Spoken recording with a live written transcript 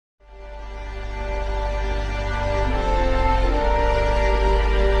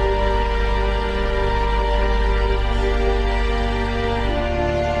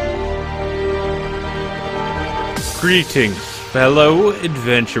Greetings, fellow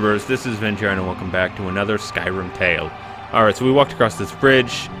adventurers. This is VenturianTale, and welcome back to another Skyrim tale. Alright, so we walked across this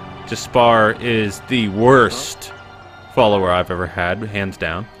bridge. Jaspar is the worst follower I've ever had, hands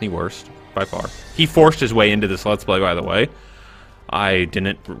down. The worst, by far. He forced his way into this Let's Play, by the way. I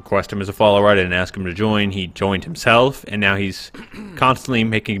didn't request him as a follower, I didn't ask him to join. He joined himself, and now he's constantly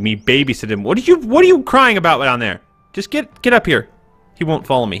making me babysit him. What are you crying about down there? Just get up here. He won't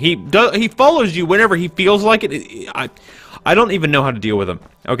follow me. He follows you whenever he feels like it. I don't even know how to deal with him.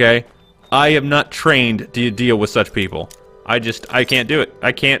 Okay, I am not trained to deal with such people. I can't do it.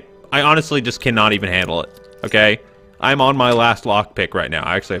 I honestly just cannot even handle it. Okay, I'm on my last lockpick right now.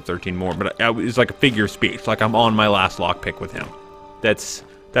 I actually have 13 more, but it's like a figure of speech. Like I'm on my last lockpick with him. That's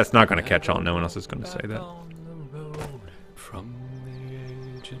not going to catch on. No one else is going to say that.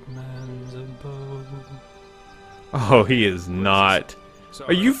 Oh, he is not.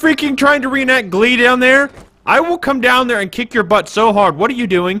 Are you freaking trying to reenact Glee down there? I will come down there and kick your butt so hard. What are you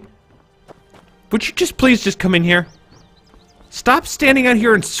doing? Would you just please just come in here? Stop standing out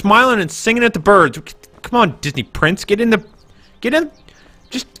here and smiling and singing at the birds. Come on, Disney Prince, get in.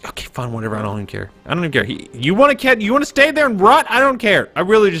 Just okay, fine, whatever. I don't even care. I don't even care. You want to stay there and rot? I don't care. I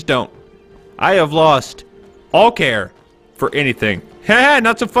really just don't. I have lost all care for anything. Ha!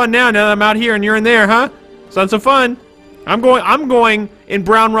 Not so fun now. Now that I'm out here and you're in there, huh? It's not so fun. I'm going in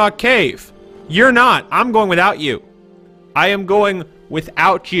Brown Rock Cave. You're not. I'm going without you. I am going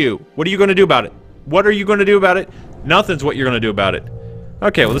without you. What are you going to do about it? What are you going to do about it? Nothing's what you're going to do about it.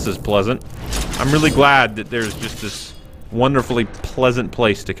 Okay, well, this is pleasant. I'm really glad that there's just this wonderfully pleasant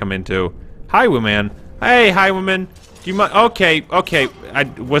place to come into. Highwayman. Hey, Highwayman. Do you mind? Okay. I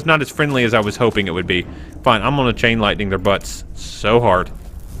was not as friendly as I was hoping it would be. Fine, I'm going to chain lightning their butts so hard.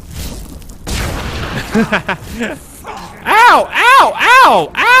 Ow! Ow!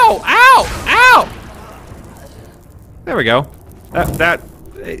 Ow! Ow! Ow! Ow! There we go.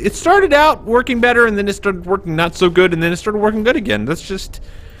 It started out working better, and then it started working not so good, and then it started working good again. That's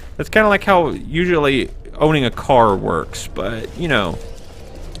kind of like how usually owning a car works, but you know.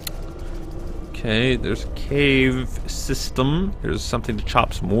 Okay, there's a cave system. There's something to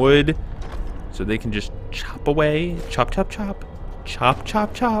chop some wood, so they can just chop away. Chop, chop, chop. Chop,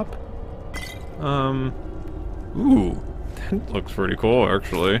 chop, chop. Ooh, that looks pretty cool,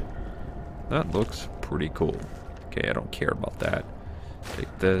 actually. That looks pretty cool. Okay, I don't care about that.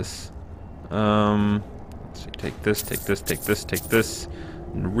 Take this. Let's see, take this.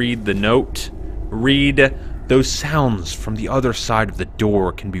 And read the note. Read. Those sounds from the other side of the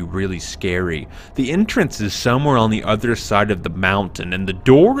door can be really scary. The entrance is somewhere on the other side of the mountain, and the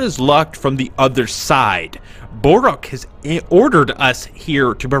door is locked from the other side. Borok has ordered us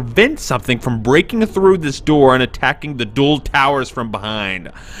here to prevent something from breaking through this door and attacking the dual towers from behind.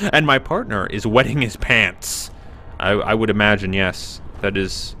 And my partner is wetting his pants. I would imagine, yes. That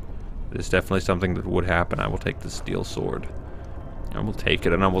is definitely something that would happen. I will take the steel sword. I will take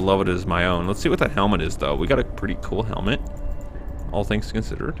it, and I will love it as my own. Let's see what that helmet is, though. We got a pretty cool helmet, all things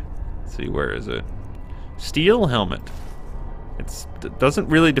considered. Let's see, where is it? Steel helmet. It doesn't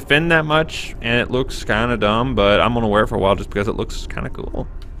really defend that much, and it looks kind of dumb, but I'm going to wear it for a while just because it looks kind of cool.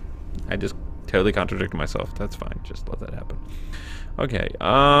 I just totally contradicted myself. That's fine. Just let that happen. Okay,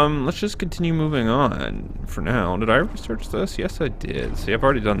 let's just continue moving on for now. Did I research this? Yes, I did. See, I've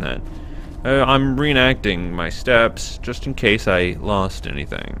already done that. I'm reenacting my steps just in case I lost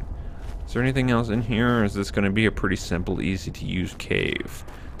anything. Is there anything else in here, or is this going to be a pretty simple, easy to use cave?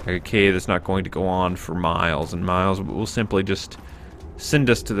 Like a cave that's not going to go on for miles and miles, but will simply just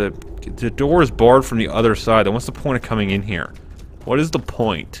send us to the door is barred from the other side. Then what's the point of coming in here? What is the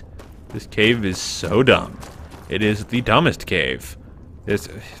point? This cave is so dumb. It is the dumbest cave.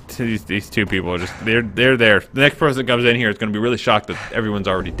 These two people are just, they're there. The next person that comes in here is going to be really shocked that everyone's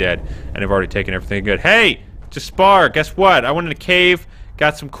already dead and they've already taken everything good. Hey, Jaspar, guess what? I went in a cave,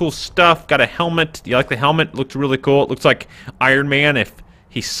 got some cool stuff, got a helmet. You like the helmet? It looks really cool. It looks like Iron Man if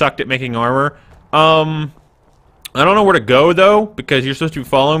he sucked at making armor. I don't know where to go though, because you're supposed to be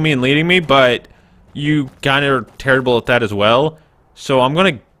following me and leading me, but you kind of are terrible at that as well. So I'm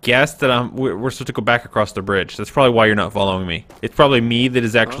going to guess that we're supposed to go back across the bridge. That's probably why you're not following me. It's probably me that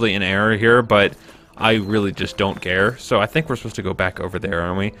is actually in error here, but I really just don't care. So I think we're supposed to go back over there,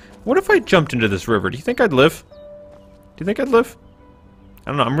 aren't we? What if I jumped into this river? Do you think I'd live? Do you think I'd live?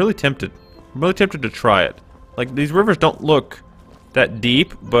 I don't know. I'm really tempted. I'm really tempted to try it. Like, these rivers don't look that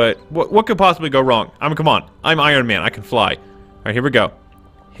deep, but what could possibly go wrong? Come on. I'm Iron Man. I can fly. All right, here we go.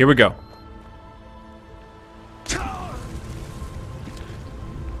 Here we go.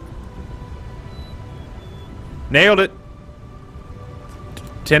 Nailed it.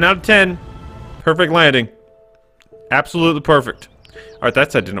 10 out of 10. Perfect landing. Absolutely perfect. Alright,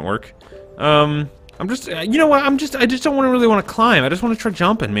 that side didn't work. I'm just, you know what, I just don't really want to climb. I just want to try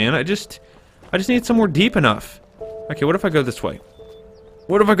jumping, man. I just need somewhere deep enough. Okay, what if I go this way?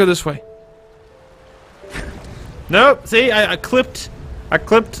 What if I go this way? Nope, see, I clipped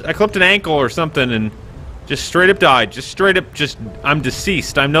an ankle or something and just straight up died. Just straight up, I'm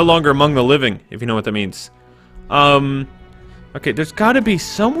deceased. I'm no longer among the living, if you know what that means. Okay, there's gotta be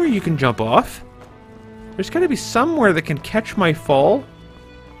somewhere you can jump off. There's gotta be somewhere that can catch my fall.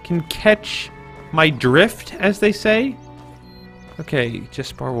 Can catch my drift, as they say. Okay,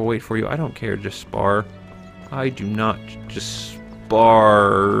 Jaspar will wait for you. I don't care, Jaspar. I do not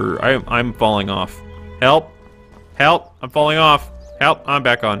Jaspar. I'm falling off. Help! Help! I'm falling off. Help! I'm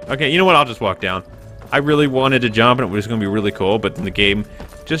back on. Okay, you know what? I'll just walk down. I really wanted to jump and it was going to be really cool, but then the game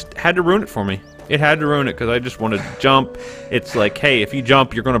just had to ruin it for me. It had to ruin it because I just wanted to jump. It's like, hey, if you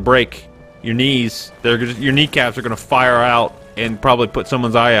jump, you're going to break your knees. Your kneecaps are going to fire out and probably put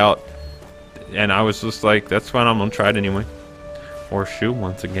someone's eye out. And I was just like, that's fine, I'm going to try it anyway. Horseshoe,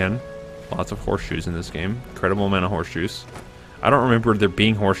 once again. Lots of horseshoes in this game. Incredible amount of horseshoes. I don't remember there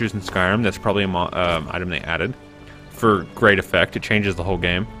being horseshoes in Skyrim. That's probably an item they added for great effect. It changes the whole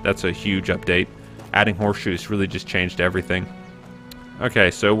game. That's a huge update. Adding horseshoes really just changed everything.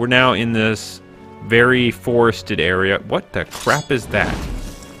 Okay, so we're now in this very forested area. What the crap is that?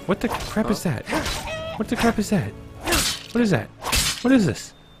 What the crap is that? What the crap is that? What is that? What is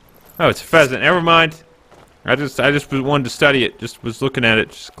this? Oh, it's a pheasant. Never mind. I just wanted to study it. Just was looking at it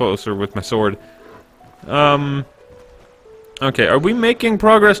just closer with my sword. Okay, are we making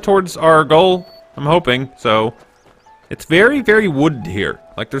progress towards our goal? I'm hoping so. It's very, very wooded here.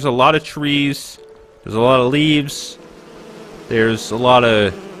 Like, there's a lot of trees. There's a lot of leaves. There's a lot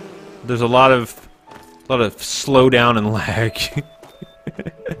of slowdown and lag.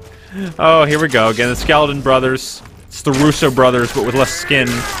 Oh, here we go again. The Skeleton Brothers. It's the Russo brothers, but with less skin.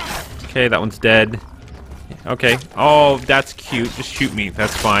 Okay, that one's dead. Okay. Oh, that's cute. Just shoot me.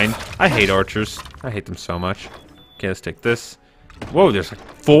 That's fine. I hate archers. I hate them so much. Okay, let's take this. Whoa, there's like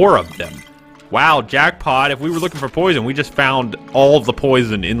 4 of them. Wow, jackpot. If we were looking for poison, we just found all of the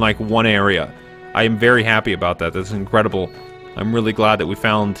poison in like one area. I am very happy about that. That's incredible. I'm really glad that we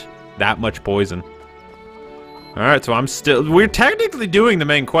found that much poison. Alright, so we're technically doing the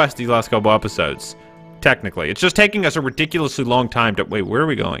main quest these last couple episodes. Technically. It's just taking us a ridiculously long time to... Wait, where are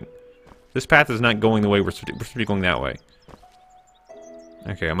we going? This path is not going the way we're supposed to be going that way.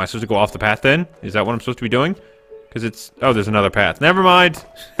 Okay, am I supposed to go off the path then? Is that what I'm supposed to be doing? Because it's... Oh, there's another path. Never mind.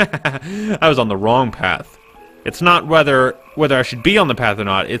 I was on the wrong path. It's not whether I should be on the path or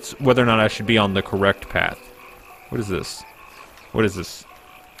not. It's whether or not I should be on the correct path. What is this? What is this?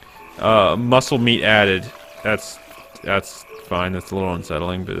 Muscle meat added. That's fine. That's a little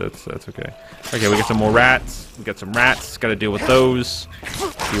unsettling, but that's okay. Okay, we got some more rats. We got some rats. Got to deal with those.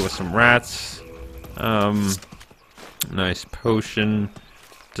 Deal with some rats. Nice potion.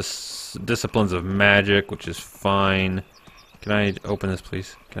 Disciplines of magic, which is fine. Can I open this,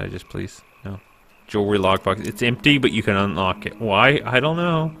 please? Can I just please? No. Jewelry lockbox. It's empty, but you can unlock it. Why? I don't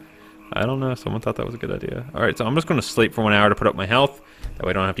know. I don't know. Someone thought that was a good idea. Alright, so I'm just going to sleep for 1 hour to put up my health. That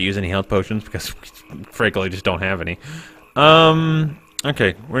way I don't have to use any health potions, because we frankly just don't have any.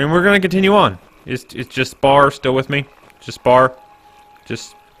 Okay. We're going to continue on. Is just Bar still with me? Just Bar?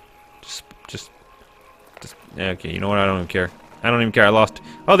 Just... Okay, you know what? I don't even care. I don't even care. I lost...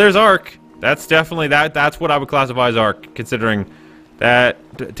 Oh, there's Ark! That's definitely... That's what I would classify as Ark, considering that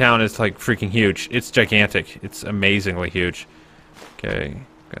town is, like, freaking huge. It's gigantic. It's amazingly huge. Okay.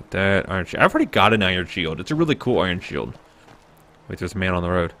 Got that. Iron shield. I've already got an iron shield. It's a really cool iron shield. Wait, there's a man on the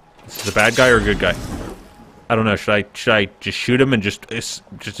road. Is this a bad guy or a good guy? I don't know. Should I just shoot him and just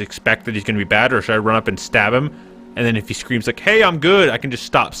expect that he's gonna be bad, or should I run up and stab him? And then if he screams like, "Hey, I'm good," I can just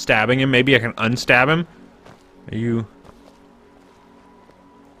stop stabbing him. Maybe I can unstab him. Are you...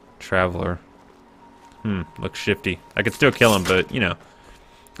 Traveler. Looks shifty. I could still kill him, but, you know.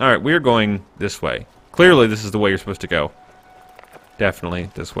 Alright, we're going this way. Clearly, this is the way you're supposed to go. Definitely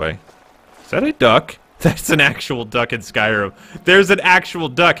this way. Is that a duck? That's an actual duck in Skyrim. There's an actual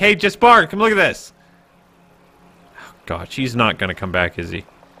duck. Hey, Jaspar, come look at this. Oh, gosh, he's not going to come back, is he?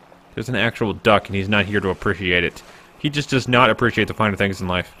 There's an actual duck, and he's not here to appreciate it. He just does not appreciate the finer things in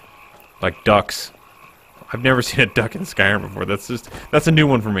life. Like ducks. I've never seen a duck in Skyrim before. That's a new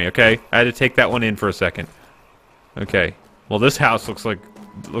one for me, okay? I had to take that one in for a second. Okay. Well, this house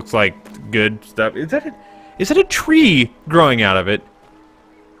looks like good stuff. Is that a tree growing out of it?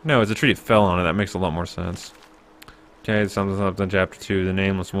 No, it's a tree that fell on it. That makes a lot more sense. Okay, something's up on chapter 2. The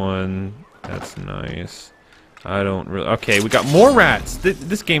nameless one. That's nice. I don't really... Okay, we got more rats.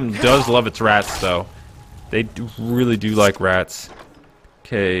 This game does love its rats, though. They really do like rats.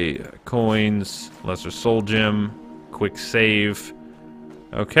 Okay, coins, lesser soul gem, quick save.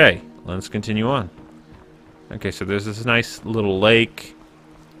 Okay, let's continue on. Okay, so there's this nice little lake.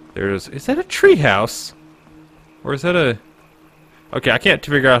 Is that a tree house? Or is that a... Okay, I can't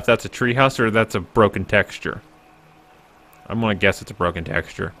figure out if that's a tree house or that's a broken texture. I'm gonna guess it's a broken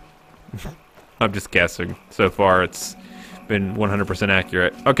texture. I'm just guessing. So far, it's been 100%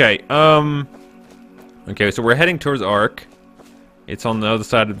 accurate. Okay, okay, so we're heading towards Ark. It's on the other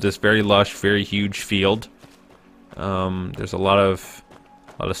side of this very lush, very huge field. There's a lot of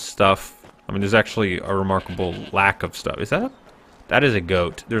stuff. I mean, there's actually a remarkable lack of stuff. Is that a... That is a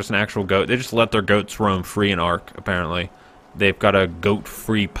goat. There's an actual goat. They just let their goats roam free in Ark, apparently. They've got a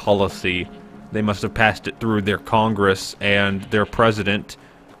goat-free policy. They must have passed it through their Congress, and their president,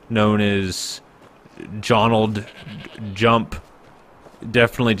 known as Jonald Jump,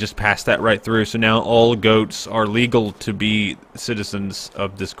 definitely just passed that right through. So now all goats are legal to be citizens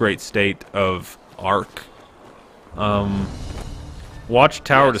of this great state of Ark.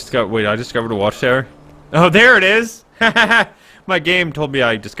 Watchtower discovered. Wait, I discovered a watchtower? Oh, there it is! My game told me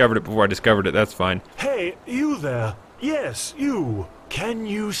I discovered it before I discovered it. That's fine. Hey, you there. Yes, you. Can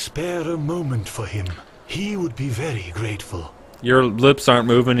you spare a moment for him? He would be very grateful. Your lips aren't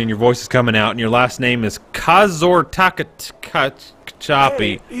moving and your voice is coming out, and your last name is Kazor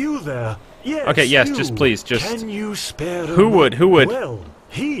Takakachapi. Hey, you there. Yes, okay, yes, you. just please, just... Can you spare a Who would? Who would? Well,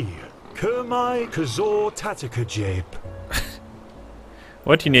 he. Kermai Kazor Tatakajape.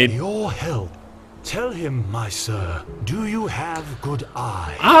 What do you need? Your help. Tell him, my sir, do you have good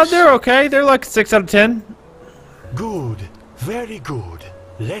eyes? Oh, they're okay. They're like 6 out of 10. Good. Very good.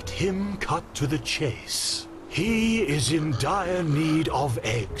 Let him cut to the chase. He is in dire need of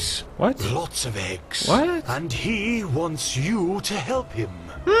eggs. What? Lots of eggs. What? And he wants you to help him.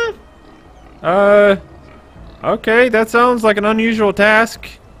 Okay, that sounds like an unusual task.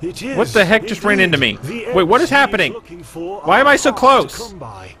 It is. What the heck just ran into me? Wait, what is happening? Why am I so close?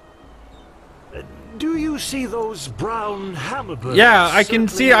 Do you see those brown hammerbirds? Yeah, I can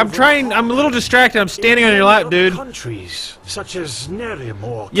see. I'm trying. I'm a little distracted. I'm standing on your lap, dude. Countries such as Nerim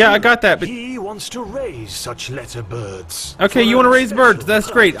or yeah, I got that. But he wants to raise such letter birds. Okay, you want to raise birds?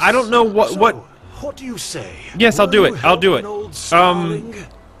 That's great. I don't know what. What do you say? Yes, I'll do it. I'll do it.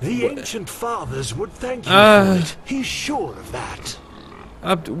 The ancient fathers would thank you for it. He's sure of that.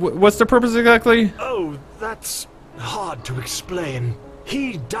 What's the purpose exactly? Oh, that's hard to explain.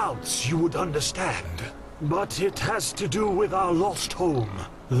 He doubts you would understand. But it has to do with our lost home,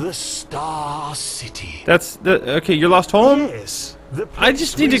 the Star City. That's the okay. Your lost home? Yes. The I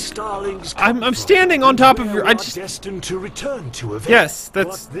just need to. Starlings I'm standing on top of your. I just. Destined to return to eventually. Yes,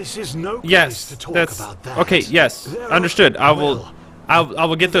 that's. But this is no place yes, to talk that's. About that. Okay. Yes, understood. I will. I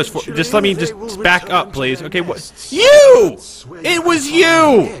will get those. Just let me just back up, please. Okay. What? You! It was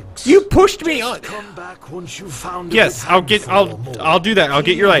you. You pushed me on. Come back once you found yes, I'll get. I'll do that. I'll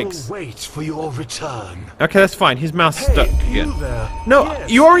get your legs. Wait for your return. Okay, that's fine. His mouth's stuck again. No, yes,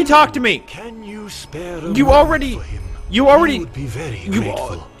 you already talked to me. Can you spare a you already. You already. Would be very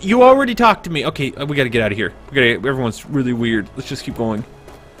grateful. You already talked to me. Okay, we gotta get out of here. We gotta. Everyone's really weird. Let's just keep going.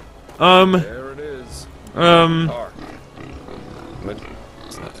 There it is.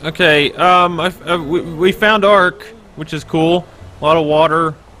 Okay, we found Ark, which is cool. A lot of water,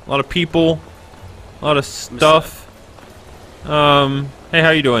 a lot of people, a lot of stuff. Hey, how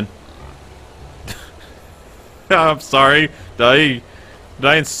you doing? I'm sorry. Did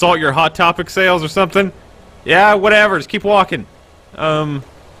I insult your Hot Topic sales or something? Yeah, whatever. Just keep walking.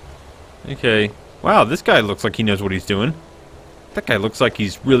 Okay. Wow, this guy looks like he knows what he's doing. That guy looks like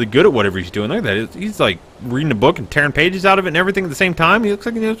he's really good at whatever he's doing. Look at that. He's like reading a book and tearing pages out of it and everything at the same time. He looks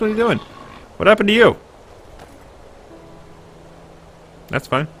like he knows what he's doing. What happened to you? That's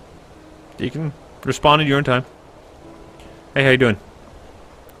fine. You can respond in your own time. Hey, how you doing?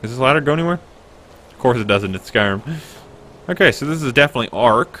 Does this ladder go anywhere? Of course it doesn't. It's Skyrim. Okay, so this is definitely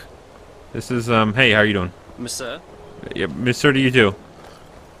Ark. This is, hey, how you doing? Monsieur? Yeah, Monsieur to you too.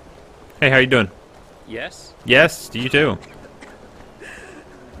 Hey, how you doing? Yes? Yes, to you too.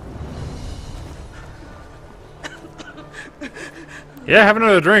 Yeah, have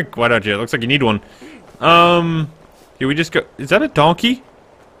another drink. Why don't you? It looks like you need one. Here we just go. Is that a donkey?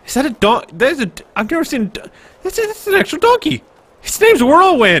 Is that a donkey? I've never seen. This is an actual donkey. His name's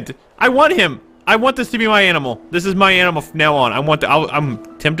Whirlwind. I want him. I want this to be my animal. This is my animal from now on.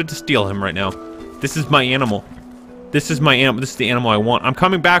 I'm tempted to steal him right now. This is my animal. This is my animal. This is the animal I want. I'm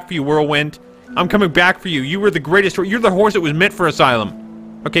coming back for you, Whirlwind. I'm coming back for you. You were the greatest. You're the horse that was meant for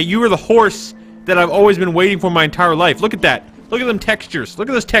Asylum. Okay, you were the horse that I've always been waiting for my entire life. Look at that. Look at them textures. Look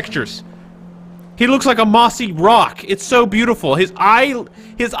at those textures. He looks like a mossy rock. It's so beautiful. His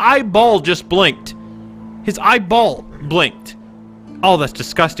eyeball just blinked. His eyeball blinked. Oh, that's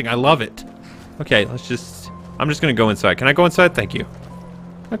disgusting. I love it. Okay, I'm just gonna go inside. Can I go inside? Thank you.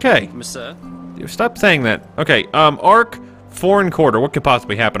 Okay. Monsieur? Stop saying that. Okay, Ark, foreign quarter. What could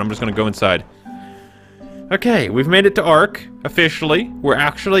possibly happen? I'm just gonna go inside. Okay, we've made it to Ark, officially. We're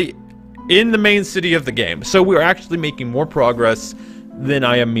actually in the main city of the game. So we're actually making more progress than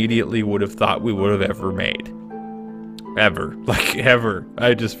I immediately would have thought we would have ever made. Ever. Like, ever.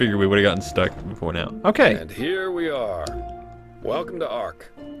 I just figured we would have gotten stuck before now. Okay. And here we are. Welcome to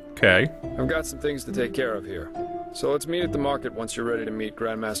Ark. Okay. I've got some things to take care of here. So let's meet at the market once you're ready to meet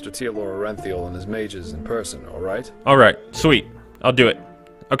Grandmaster Tealor Renthiel and his mages in person, alright? Alright, sweet. I'll do it.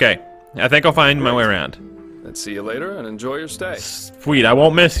 Okay. I think I'll find my way around. Then see you later and enjoy your stay. Sweet, I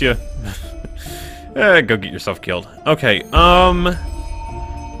won't miss you. Go get yourself killed. Okay,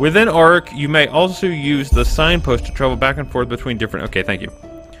 within Ark, you may also use the signpost to travel back and forth between different... Okay, thank you.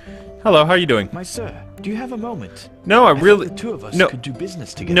 Hello, how are you doing? My sir, do you have a moment? No, I really... The two of us no, could do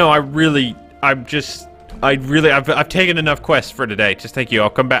business together. No, I've taken enough quests for today. Just thank you.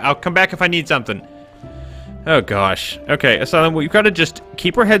 I'll come back if I need something. Oh gosh. Okay, Asylum, we've got to just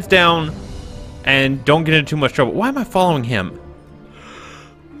keep our heads down and don't get into too much trouble. Why am I following him?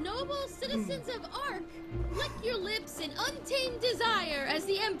 Noble citizens of Ark, lick your lips in untamed desire as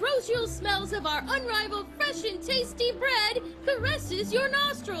the ambrosial smells of our unrivaled fresh and tasty bread caresses your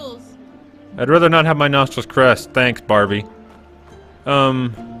nostrils. I'd rather not have my nostrils caressed. Thanks, Barbie. Hey,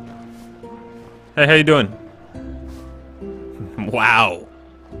 how you doing? Wow.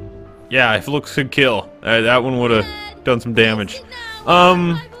 Yeah, if looks could kill. That one would have done some damage.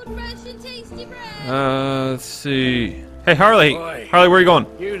 Let's see. Hey, Harley. Oi. Harley, where are you going?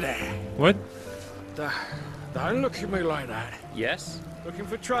 You there? What? Don't look at me like that. Yes? Looking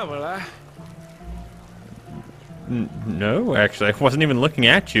for trouble, huh? No, actually, I wasn't even looking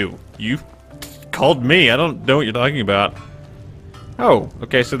at you. You called me. I don't know what you're talking about. Oh,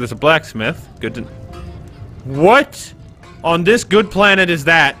 okay, so there's a blacksmith. Good to... What on this good planet is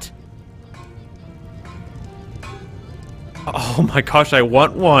that? Oh my gosh, I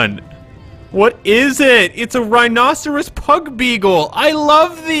want one. What is it? It's a rhinoceros pug beagle. I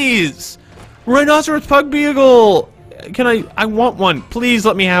love these. Rhinoceros pug beagle. I want one. Please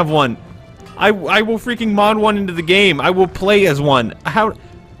let me have one. I will freaking mod one into the game. I will play as one. How?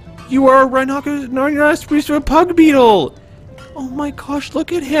 You are a rhinoceros pug beetle. Oh my gosh,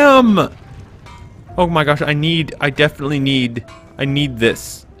 look at him! Oh my gosh, I definitely need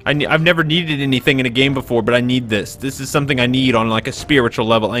this. I've never needed anything in a game before, but I need this. This is something I need on like a spiritual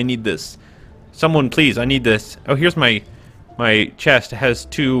level. I need this. Someone please, I need this. Oh, here's my chest. It has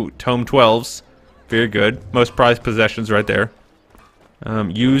 2 tome 12s. Very good. Most prized possessions right there.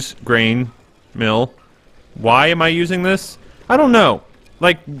 Use grain mill. Why am I using this? I don't know.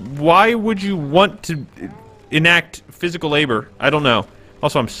 Like, why would you want to enact physical labor? I don't know.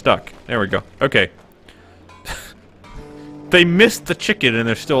 Also, I'm stuck. There we go. Okay. They missed the chicken and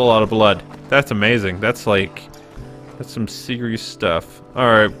there's still a lot of blood. That's amazing. That's some serious stuff.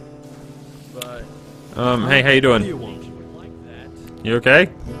 Alright. Hey, how you doing? You okay?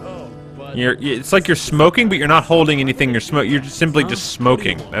 It's like you're smoking, but you're not holding anything. You're just simply just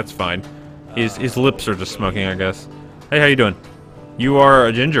smoking. That's fine. His lips are just smoking, I guess. Hey, how you doing? You are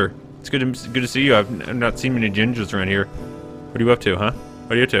a ginger. It's good to see you. I've not seen many gingers around here. What are you up to, huh?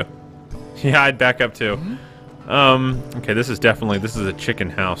 What are you up to? Yeah, I'd back up too. Okay, this is a chicken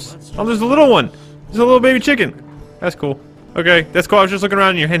house. Oh, there's a little one. There's a little baby chicken. That's cool. Okay, that's cool. I was just looking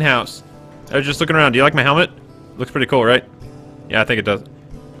around in your hen house. I was just looking around. Do you like my helmet? Looks pretty cool, right? Yeah, I think it does.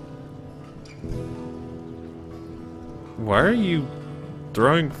 Why are you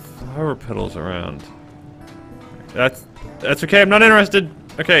throwing flower petals around? That's okay. I'm not interested.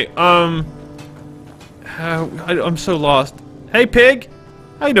 Okay. I'm so lost. Hey, pig.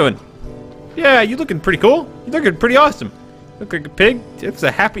 How you doing? Yeah, you looking pretty cool. You looking pretty awesome. Look like a pig. That is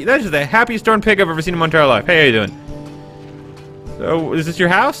the happiest darn pig I've ever seen in my entire life. Hey, how you doing? So, is this your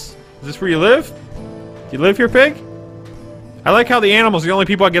house? Is this where you live? Do you live here, pig? I like how the animals are the only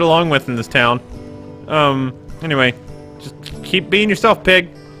people I get along with in this town. Anyway, just keep being yourself, pig.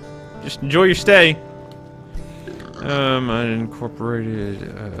 Just enjoy your stay.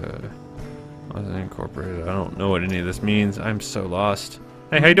 Unincorporated, I don't know what any of this means. I'm so lost.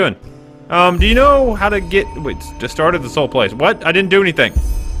 Hey, how you doing? Do you know how to get... Wait, just started this whole place. What? I didn't do anything.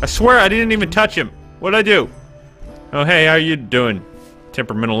 I swear I didn't even touch him. What'd I do? Oh, hey, how you doing,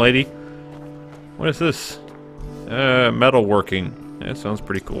 temperamental lady? What is this? Metalworking. That sounds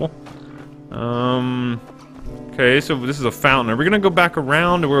pretty cool. Okay, so this is a fountain. Are we gonna go back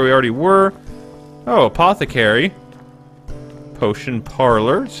around to where we already were? Oh, apothecary. Potion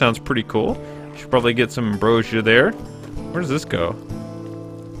parlor. Sounds pretty cool. Should probably get some ambrosia there. Where does this go?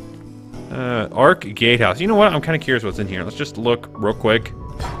 Arc Gatehouse. You know what? I'm kind of curious what's in here. Let's just look real quick.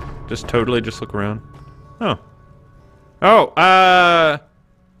 Just totally just look around. Oh. Oh,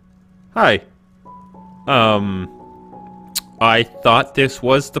 hi. I thought this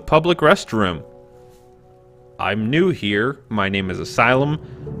was the public restroom. I'm new here. My name is Asylum.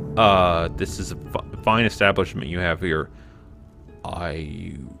 This is a fine establishment you have here.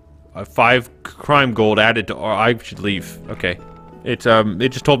 5 crime gold added to... I should leave. Okay. It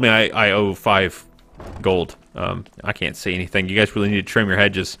just told me I owe 5 gold. I can't say anything. You guys really need to trim your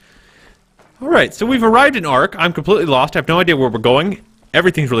hedges. Alright, so we've arrived in Ark. I'm completely lost. I have no idea where we're going.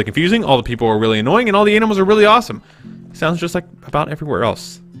 Everything's really confusing. All the people are really annoying, and all the animals are really awesome. Sounds just like about everywhere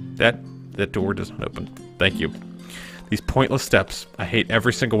else. That door doesn't open. Thank you. These pointless steps. I hate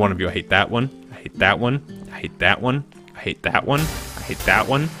every single one of you. I hate that one. I hate that one. I hate that one. I hate that one. I hate that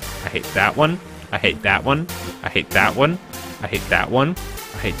one. I hate that one. I hate that one. I hate that one. I hate that one.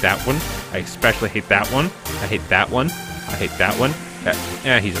 I hate that one. I especially hate that one. I hate that one. I hate that one.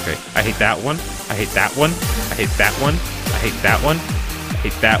 Yeah, he's okay. I hate that one. I hate that one. I hate that one. I hate that one. I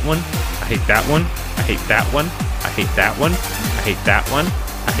hate that one. I hate that one. I hate that one. I hate that one. I hate that one.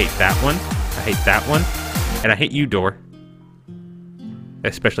 I hate that one. I hate that one. And I hate you, door. I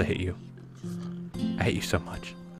especially hate you. I hate you so much.